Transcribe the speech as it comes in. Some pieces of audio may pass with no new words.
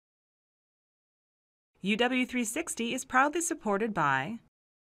UW360 is proudly supported by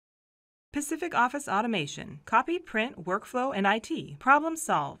Pacific Office Automation, copy, print, workflow, and IT. Problem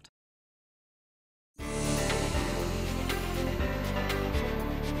solved.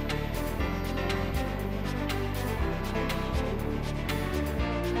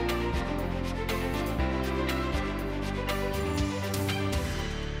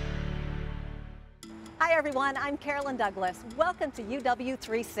 Hi everyone, I'm Carolyn Douglas. Welcome to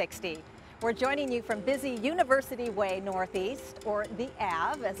UW360. We're joining you from busy University Way Northeast, or the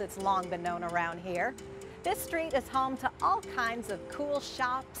Ave as it's long been known around here. This street is home to all kinds of cool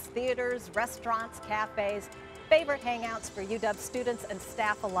shops, theaters, restaurants, cafes, favorite hangouts for UW students and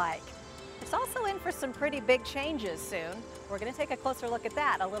staff alike. It's also in for some pretty big changes soon. We're going to take a closer look at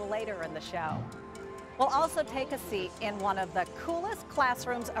that a little later in the show. We'll also take a seat in one of the coolest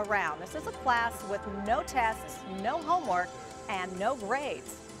classrooms around. This is a class with no tests, no homework, and no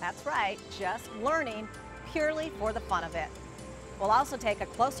grades. That's right, just learning purely for the fun of it. We'll also take a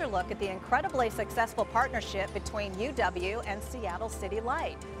closer look at the incredibly successful partnership between UW and Seattle City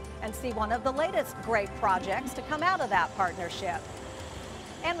Light and see one of the latest great projects to come out of that partnership.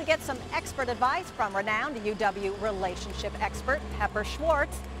 And we get some expert advice from renowned UW relationship expert Pepper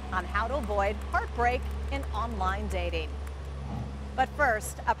Schwartz on how to avoid heartbreak in online dating. But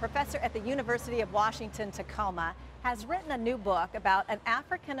first, a professor at the University of Washington, Tacoma, has written a new book about an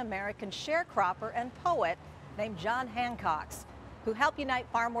African-American sharecropper and poet named John Handcox, who helped unite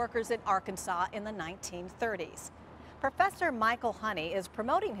farm workers in Arkansas in the 1930s. Professor Michael Honey is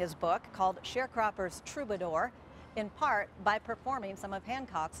promoting his book called Sharecropper's Troubadour, in part by performing some of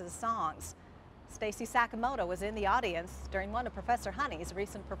Handcox's songs. Stacy Sakamoto was in the audience during one of Professor Honey's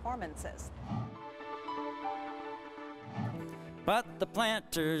recent performances. But the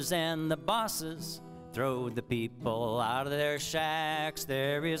planters and the bosses throw the people out of their shacks.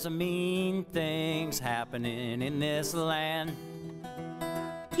 There is a mean things happening in this land.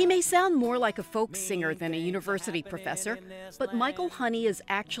 He may sound more like a folk singer than a university professor, but Michael Honey is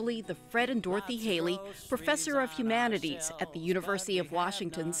actually the Fred and Dorothy Haley Professor of Humanities at the University of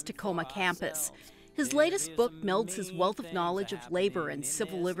Washington's Tacoma campus. His latest book melds his wealth of knowledge of labor and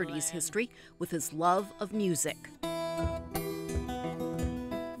civil liberties history with his love of music.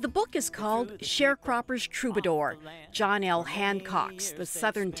 The book is called Sharecropper's Troubadour, John L. Handcox, the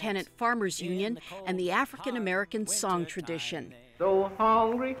Southern Tenant Farmers Union, and the African American song tradition. So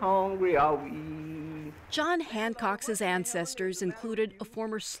hungry, hungry are we. John Handcox's ancestors included a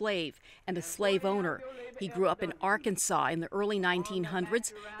former slave and a slave owner. He grew up in Arkansas in the early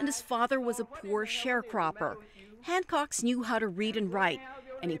 1900s, and his father was a poor sharecropper. Handcox knew how to read and write,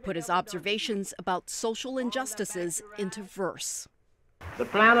 and he put his observations about social injustices into verse. The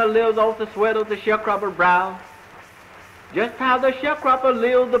planter lives off the sweat of the sharecropper brow. Just how the sharecropper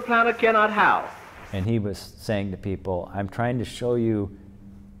lives, the planter cannot how. And he was saying to people, I'm trying to show you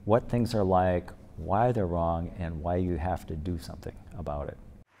what things are like, why they're wrong, and why you have to do something about it.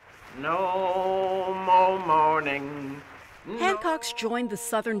 No more mourning. Handcox joined the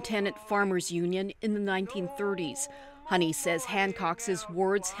Southern Tenant Farmers Union in the 1930s. Honey says Handcox's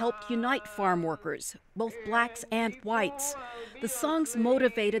words helped unite farm workers, both blacks and whites. The songs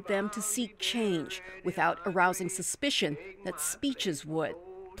motivated them to seek change without arousing suspicion that speeches would.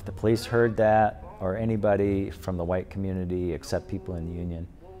 If the police heard that, or anybody from the white community except people in the union,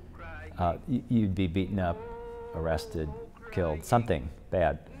 you'd be beaten up, arrested, killed, something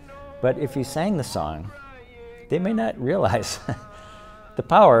bad. But if you sang the song, they may not realize the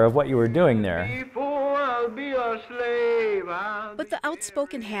power of what you were doing there. But the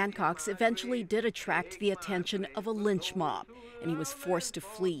outspoken Handcox eventually did attract the attention of a lynch mob, and he was forced to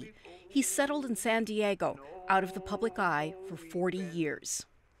flee. He settled in San Diego, out of the public eye for 40 years.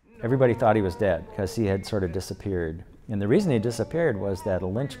 Everybody thought he was dead because he had sort of disappeared. And the reason he disappeared was that a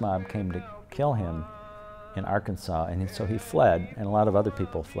lynch mob came to kill him in Arkansas, and so he fled, and a lot of other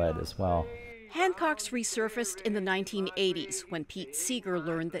people fled as well. Handcox resurfaced in the 1980s when Pete Seeger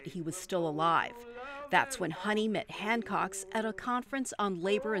learned that he was still alive. That's when Honey met Handcox at a conference on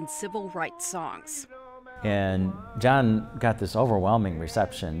labor and civil rights songs. And John got this overwhelming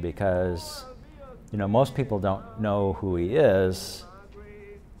reception because, you know, most people don't know who he is.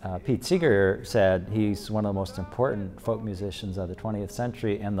 Pete Seeger said he's one of the most important folk musicians of the 20th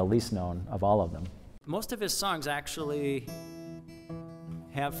century and the least known of all of them. Most of his songs actually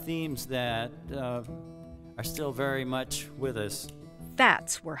have themes that are still very much with us.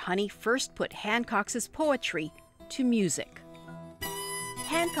 That's where Honey first put Handcox's poetry to music.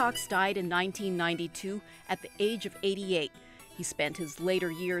 Handcox died in 1992 at the age of 88. He He spent his later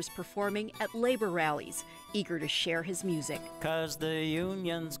years performing at labor rallies, eager to share his music. 'Cause the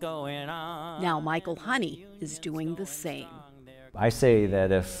union's going on. Now Michael Honey is doing the same. I say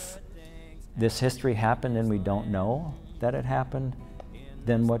that if this history happened and we don't know that it happened,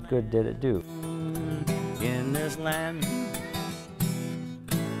 then what good did it do? In this land.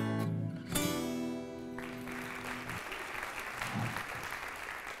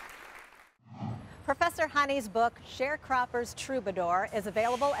 Professor Honey's book, Sharecropper's Troubadour, is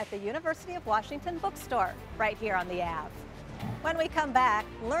available at the University of Washington bookstore right here on the Ave. When we come back,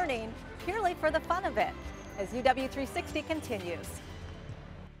 learning purely for the fun of it, as UW360 continues.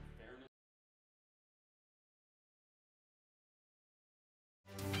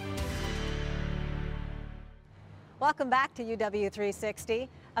 Welcome back to UW360.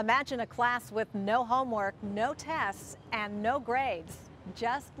 Imagine a class with no homework, no tests, and no grades.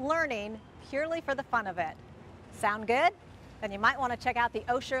 Just learning purely for the fun of it. Sound good? Then you might want to check out the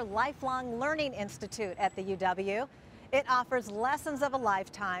OSHER Lifelong Learning Institute at the UW. It offers lessons of a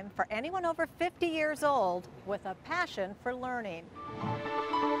lifetime for anyone over 50 years old with a passion for learning.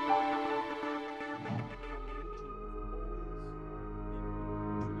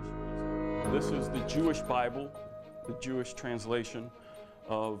 This is the Jewish Bible, the Jewish translation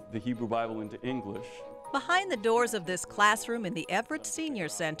of the Hebrew Bible into English. Behind the doors of this classroom in the Everett Senior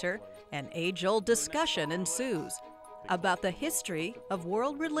Center, an age-old discussion ensues about the history of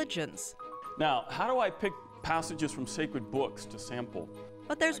world religions. Now, how do I pick passages from sacred books to sample?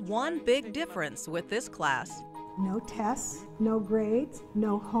 But there's one big difference with this class. No tests, no grades,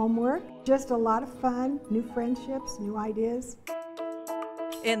 no homework, just a lot of fun, new friendships, new ideas.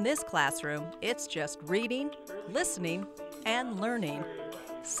 In this classroom, it's just reading, listening, and learning,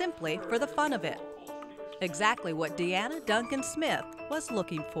 simply for the fun of it. Exactly what Deanna Duncan Smith was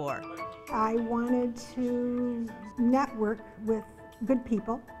looking for. I wanted to network with good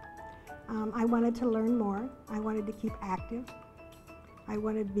people. I wanted to learn more. I wanted to keep active. I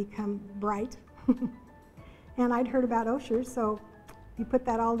wanted to become bright. And I'd heard about OSHER, so you put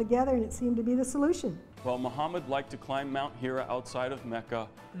that all together and it seemed to be the solution. Well, Muhammad liked to climb Mount Hira outside of Mecca.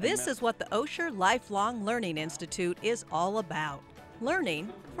 This is what the OSHER Lifelong Learning Institute is all about.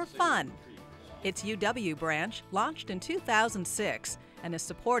 Learning for fun. Its UW branch launched in 2006 and is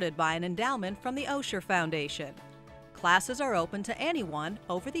supported by an endowment from the OSHER Foundation. Classes are open to anyone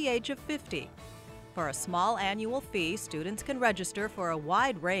over the age of 50. For a small annual fee, students can register for a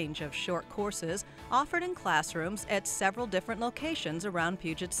wide range of short courses offered in classrooms at several different locations around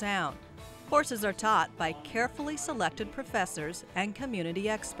Puget Sound. Courses are taught by carefully selected professors and community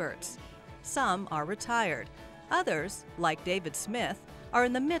experts. Some are retired. Others, like David Smith, are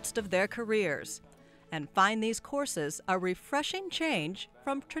in the midst of their careers and find these courses a refreshing change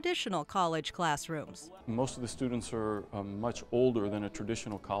from traditional college classrooms. Most of the students are much older than a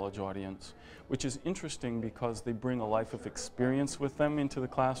traditional college audience, which is interesting because they bring a life of experience with them into the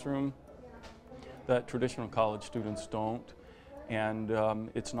classroom that traditional college students don't. And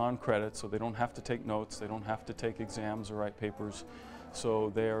it's non-credit, so they don't have to take notes, they don't have to take exams or write papers.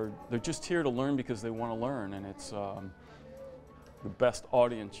 So they're just here to learn because they want to learn, and it's the best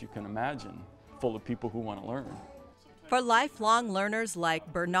audience you can imagine, full of people who want to learn. For lifelong learners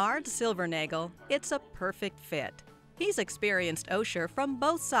like Bernard Silvernagel, it's a perfect fit. He's experienced OSHER from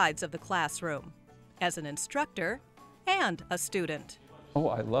both sides of the classroom, as an instructor and a student. Oh,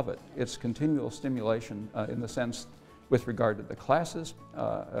 I love it. It's continual stimulation in the sense with regard to the classes.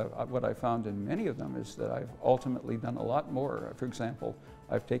 What I found in many of them is that I've ultimately done a lot more. For example,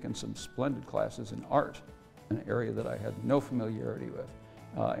 I've taken some splendid classes in art, an area that I had no familiarity with.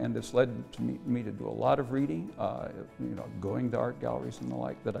 And it's led to me to do a lot of reading, going to art galleries and the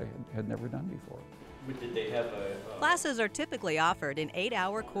like that I had never done before. Did they have Classes are typically offered in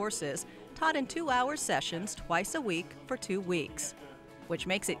 8-hour courses, taught in 2-hour sessions twice a week for 2 weeks, which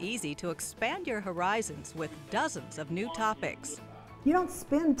makes it easy to expand your horizons with dozens of new topics. You don't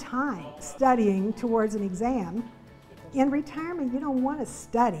spend time studying towards an exam. In retirement, you don't want to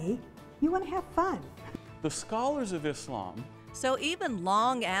study, you want to have fun. The scholars of Islam. So even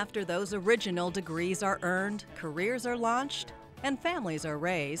long after those original degrees are earned, careers are launched, and families are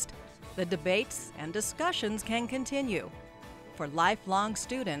raised, the debates and discussions can continue for lifelong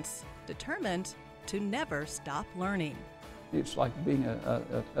students determined to never stop learning. It's like being a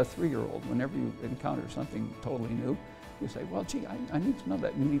 3-year-old. Whenever you encounter something totally new, you say, well, gee, I need to know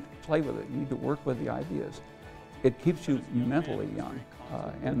that. You need to play with it. You need to work with the ideas. It keeps you mentally young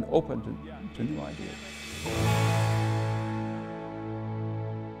and open to new ideas.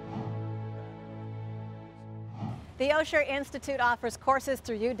 The OSHER Institute offers courses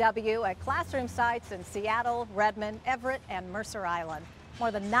through UW at classroom sites in Seattle, Redmond, Everett, and Mercer Island. More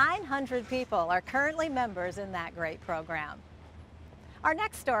than 900 people are currently members in that great program. Our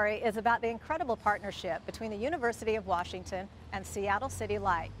next story is about the incredible partnership between the University of Washington and Seattle City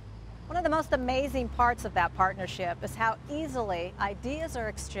Light. One of the most amazing parts of that partnership is how easily ideas are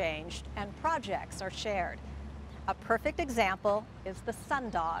exchanged and projects are shared. A perfect example is the Sun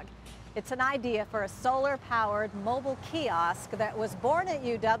Dawg. It's an idea for a solar-powered mobile kiosk that was born at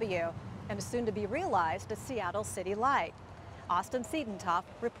UW and is soon to be realized at Seattle City Light. Austin Siedentopf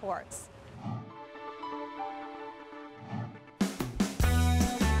reports.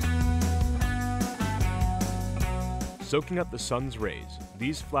 Soaking up the sun's rays,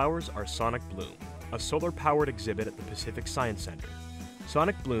 these flowers are Sonic Bloom, a solar-powered exhibit at the Pacific Science Center.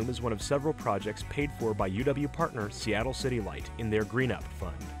 Sonic Bloom is one of several projects paid for by UW partner Seattle City Light in their Green Up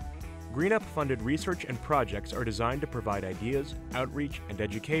Fund. Green Up funded research and projects are designed to provide ideas, outreach, and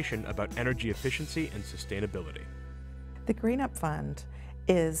education about energy efficiency and sustainability. The Green Up Fund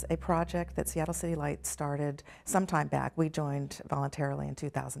is a project that Seattle City Light started some time back. We joined voluntarily in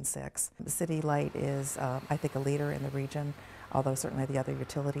 2006. The City Light is, I think, a leader in the region, although certainly the other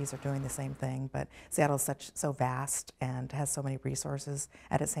utilities are doing the same thing. But Seattle is so vast and has so many resources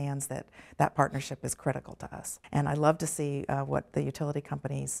at its hands that that partnership is critical to us. And I love to see what the utility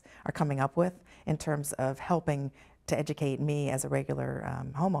companies are coming up with in terms of helping to educate me as a regular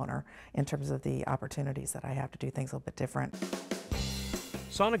homeowner in terms of the opportunities that I have to do things a little bit different.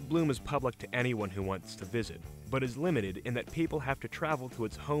 Sonic Bloom is public to anyone who wants to visit, but is limited in that people have to travel to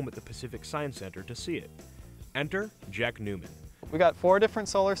its home at the Pacific Science Center to see it. Enter Jack Newman. We got 4 different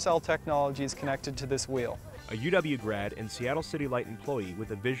solar cell technologies connected to this wheel. A UW grad and Seattle City Light employee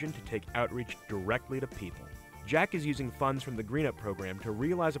with a vision to take outreach directly to people. Jack is using funds from the Green Up program to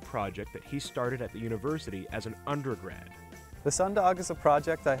realize a project that he started at the university as an undergrad. The Sun Dawg is a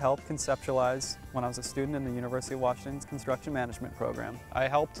project I helped conceptualize when I was a student in the University of Washington's construction management program. I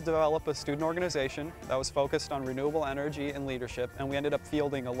helped to develop a student organization that was focused on renewable energy and leadership, and we ended up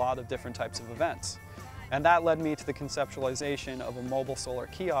fielding a lot of different types of events. And that led me to the conceptualization of a mobile solar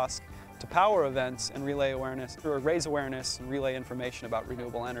kiosk to power events and raise awareness and relay information about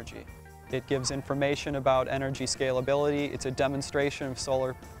renewable energy. It gives information about energy scalability. It's a demonstration of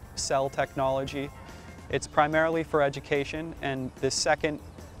solar cell technology. It's primarily for education, and the second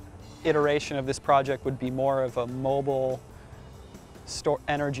iteration of this project would be more of a mobile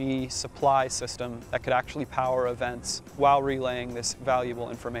energy supply system that could actually power events while relaying this valuable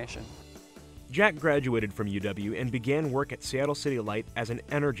information. Jack graduated from UW and began work at Seattle City Light as an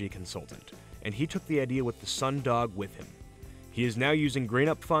energy consultant, and he took the idea with the Sun Dawg with him. He is now using Green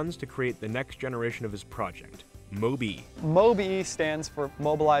Up funds to create the next generation of his project, MOBI. MOBI stands for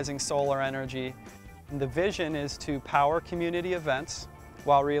Mobilizing Solar Energy. The vision is to power community events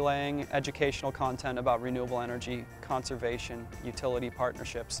while relaying educational content about renewable energy, conservation, utility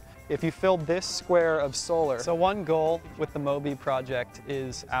partnerships. If you filled this square of solar, so one goal with the MOBI project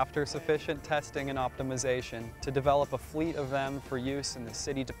is, after sufficient testing and optimization, to develop a fleet of them for use in the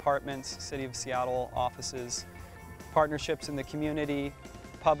city departments, City of Seattle offices, partnerships in the community,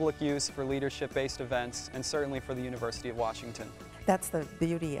 public use for leadership-based events, and certainly for the University of Washington. That's the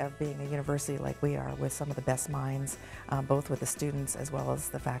beauty of being a university like we are, with some of the best minds, both with the students as well as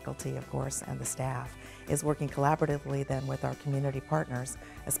the faculty, of course, and the staff, is working collaboratively then with our community partners,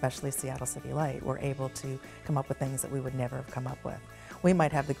 especially Seattle City Light. We're able to come up with things that we would never have come up with. We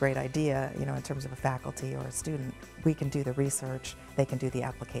might have the great idea, in terms of a faculty or a student. We can do the research, they can do the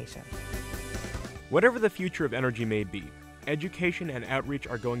application. Whatever the future of energy may be, education and outreach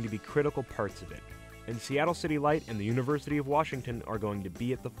are going to be critical parts of it. And Seattle City Light and the University of Washington are going to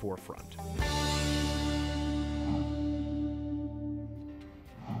be at the forefront.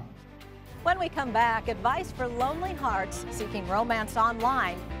 When we come back, advice for lonely hearts seeking romance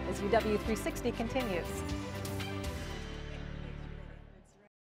online as UW 360 continues.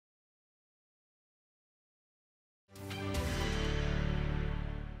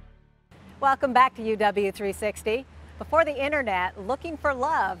 Welcome back to UW 360. Before the internet, looking for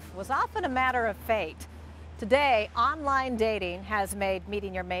love was often a matter of fate. Today, online dating has made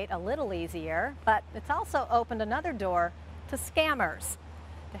meeting your mate a little easier, but it's also opened another door to scammers.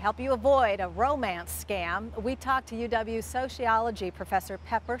 To help you avoid a romance scam, we talked to UW sociology professor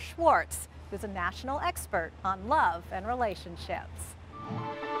Pepper Schwartz, who's a national expert on love and relationships.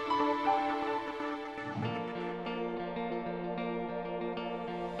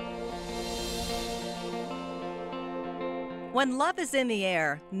 When love is in the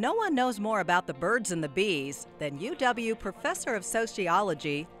air, no one knows more about the birds and the bees than UW Professor of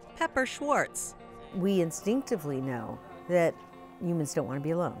Sociology, Pepper Schwartz. we instinctively know that humans don't want to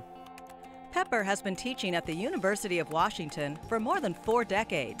be alone. Pepper has been teaching at the University of Washington for more than 4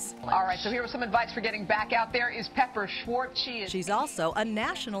 decades. All right, so here was some advice for getting back out there is Pepper Schwartz. She's also a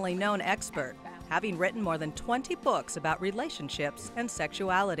nationally known expert, having written more than 20 books about relationships and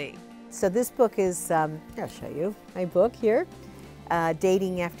sexuality. So this book is, I'll show you my book here,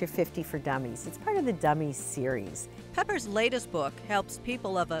 Dating After 50 for Dummies. It's part of the Dummies series. Pepper's latest book helps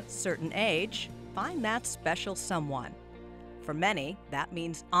people of a certain age find that special someone. For many, that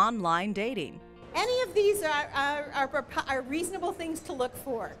means online dating. Any of these are reasonable things to look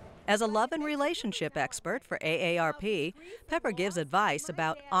for. As a love and relationship expert for AARP, Pepper gives advice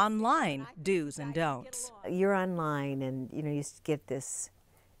about online do's and don'ts. You're online and you get this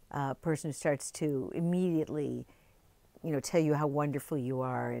person who starts to immediately tell you how wonderful you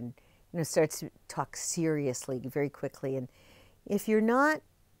are and starts to talk seriously very quickly. And if you're not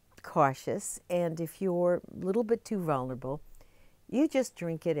cautious and if you're a little bit too vulnerable, you just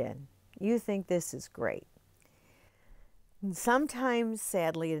drink it in. You think this is great. And sometimes,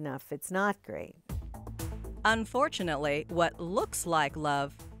 sadly enough, it's not great. Unfortunately, what looks like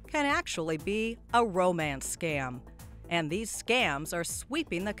love can actually be a romance scam. And these scams are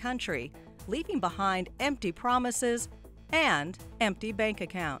sweeping the country, leaving behind empty promises and empty bank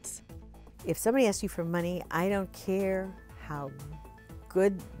accounts. If somebody asks you for money, I don't care how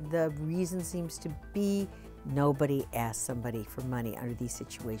good the reason seems to be. Nobody asks somebody for money under these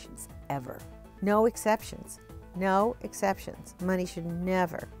situations, ever. No exceptions. No exceptions. Money should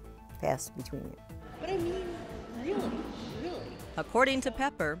never pass between you. But I mean, really. According to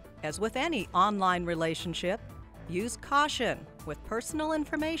Pepper, as with any online relationship, use caution with personal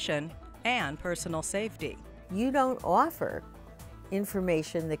information and personal safety. You don't offer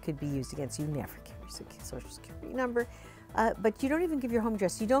information that could be used against you. Never give your Social Security number. But you don't even give your home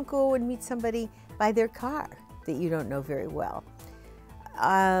address. You don't go and meet somebody by their car that you don't know very well.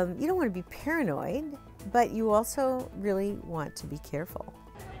 You don't want to be paranoid, but you also really want to be careful.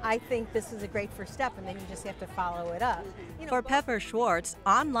 I think this is a great first step, and then you just have to follow it up. For Pepper Schwartz,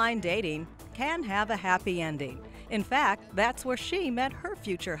 online dating can have a happy ending. In fact, that's where she met her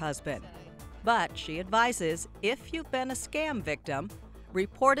future husband. But she advises if you've been a scam victim,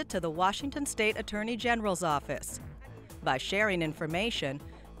 report it to the Washington State Attorney General's office. By sharing information,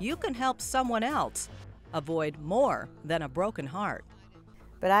 you can help someone else avoid more than a broken heart.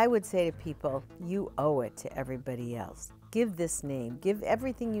 But I would say to people, you owe it to everybody else. Give this name, give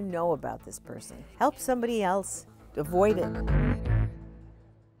everything you know about this person. Help somebody else avoid it.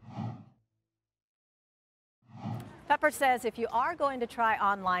 Pepper says if you are going to try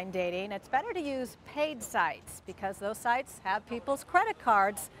online dating, it's better to use paid sites because those sites have people's credit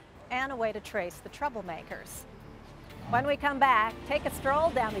cards and a way to trace the troublemakers. When we come back, take a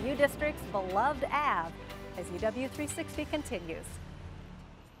stroll down the U District's beloved Ave as UW 360 continues.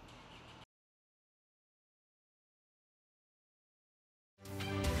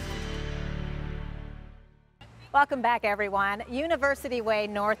 Welcome back, everyone. University Way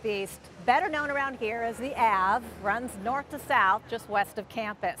Northeast, better known around here as the Ave, runs north to south just west of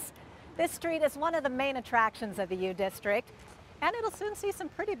campus. This street is one of the main attractions of the U District, and it'll soon see some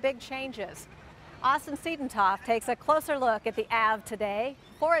pretty big changes. Austin Siedentoff takes a closer look at the Ave today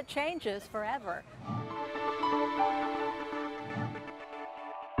before it changes forever.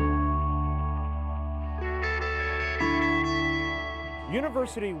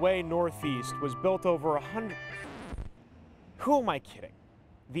 University Way Northeast was built over 100... Who am I kidding?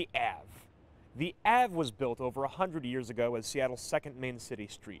 The Ave. The Ave was built over 100 years ago as Seattle's second main city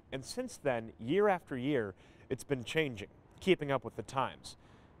street. And since then, year after year, it's been changing, keeping up with the times.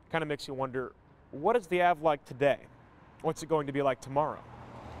 Kind of makes you wonder, what is the Ave like today? What's it going to be like tomorrow?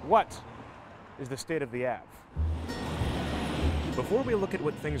 What is the state of the Ave? Before we look at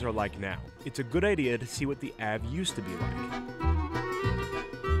what things are like now, it's a good idea to see what the Ave used to be like.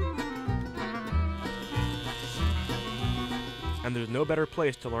 And there's no better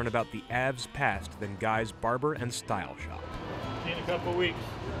place to learn about the Ave's past than Guy's Barber and Style Shop. In a couple weeks.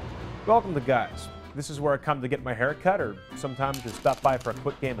 Welcome to Guy's. This is where I come to get my hair cut or sometimes just stop by for a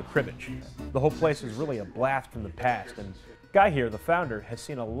quick game of cribbage. The whole place is really a blast from the past, and Guy here, the founder, has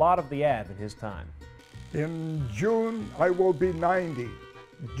seen a lot of the Ave in his time. In June, I will be 90,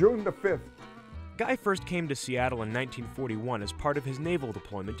 June the 5th. Guy first came to Seattle in 1941 as part of his naval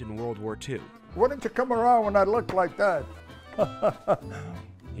deployment in World War II. Why didn't you come around when I look like that?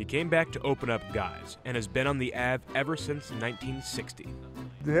 He came back to open up Guy's and has been on the Ave ever since 1960.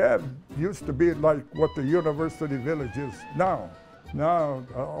 The Ave used to be like what the University Village is now. Now,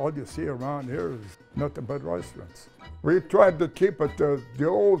 all you see around here is nothing but restaurants. We tried to keep it the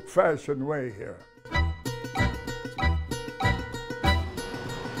old-fashioned way here.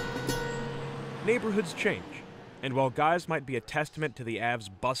 Neighborhoods change, and while Guys might be a testament to the Ave's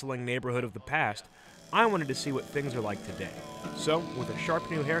bustling neighborhood of the past, I wanted to see what things are like today. So, with a sharp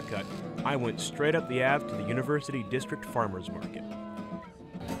new haircut, I went straight up the Ave to the University District Farmers Market.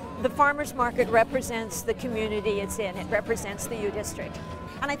 The farmers market represents the community it's in. It represents the U District.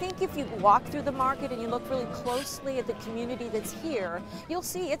 And I think if you walk through the market and you look really closely at the community that's here, you'll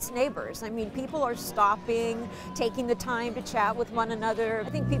see its neighbors. I mean, people are stopping, taking the time to chat with one another. I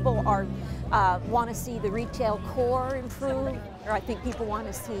think people are want to see the retail core improve, or I think people want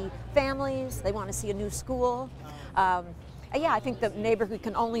to see families, they want to see a new school. Yeah, I think the neighborhood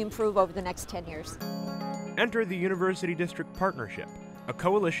can only improve over the next 10 years. Enter the University District Partnership, a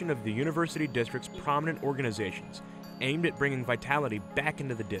coalition of the University District's prominent organizations aimed at bringing vitality back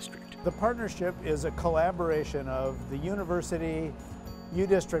into the district. The partnership is a collaboration of the university,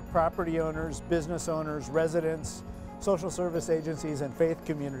 U-District property owners, business owners, residents, social service agencies, and faith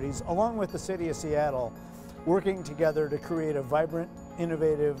communities, along with the City of Seattle, working together to create a vibrant,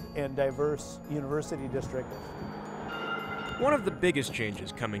 innovative, and diverse university district. One of the biggest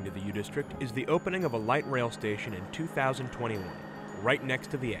changes coming to the U-District is the opening of a light rail station in 2021, right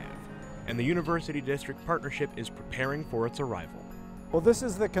next to the Ave, and the University District Partnership is preparing for its arrival. Well, this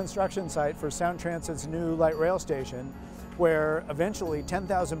is the construction site for Sound Transit's new light rail station, where eventually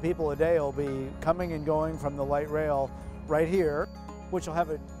 10,000 people a day will be coming and going from the light rail right here, which will have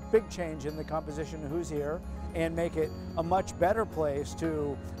a big change in the composition of who's here and make it a much better place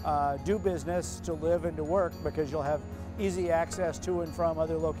to do business, to live, and to work, because you'll have easy access to and from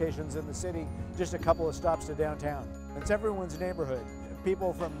other locations in the city, just a couple of stops to downtown. It's everyone's neighborhood,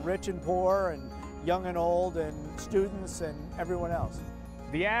 people from rich and poor and young and old and students and everyone else.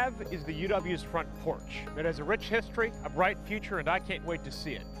 The Ave is the UW's front porch. It has a rich history, a bright future, and I can't wait to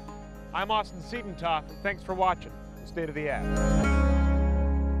see it. I'm Austin Siedentoff, and thanks for watching the State of the Ave.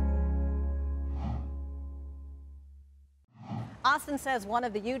 Austin says one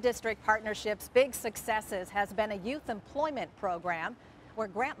of the U-District Partnership's big successes has been a youth employment program where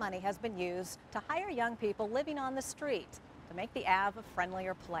grant money has been used to hire young people living on the street to make the Ave a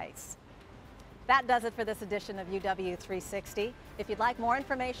friendlier place. That does it for this edition of UW 360. If you'd like more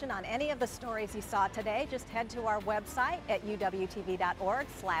information on any of the stories you saw today, just head to our website at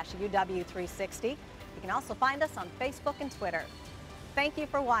uwtv.org/UW360. You can also find us on Facebook and Twitter. Thank you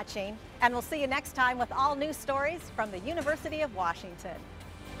for watching, and we'll see you next time with all new stories from the University of Washington.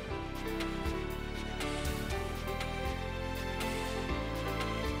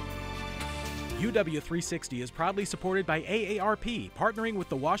 UW 360 is proudly supported by AARP, partnering with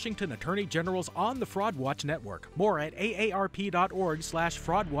the Washington Attorney General's On the Fraud Watch Network. More at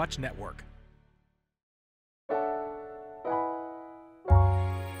aarp.org/fraudwatchnetwork.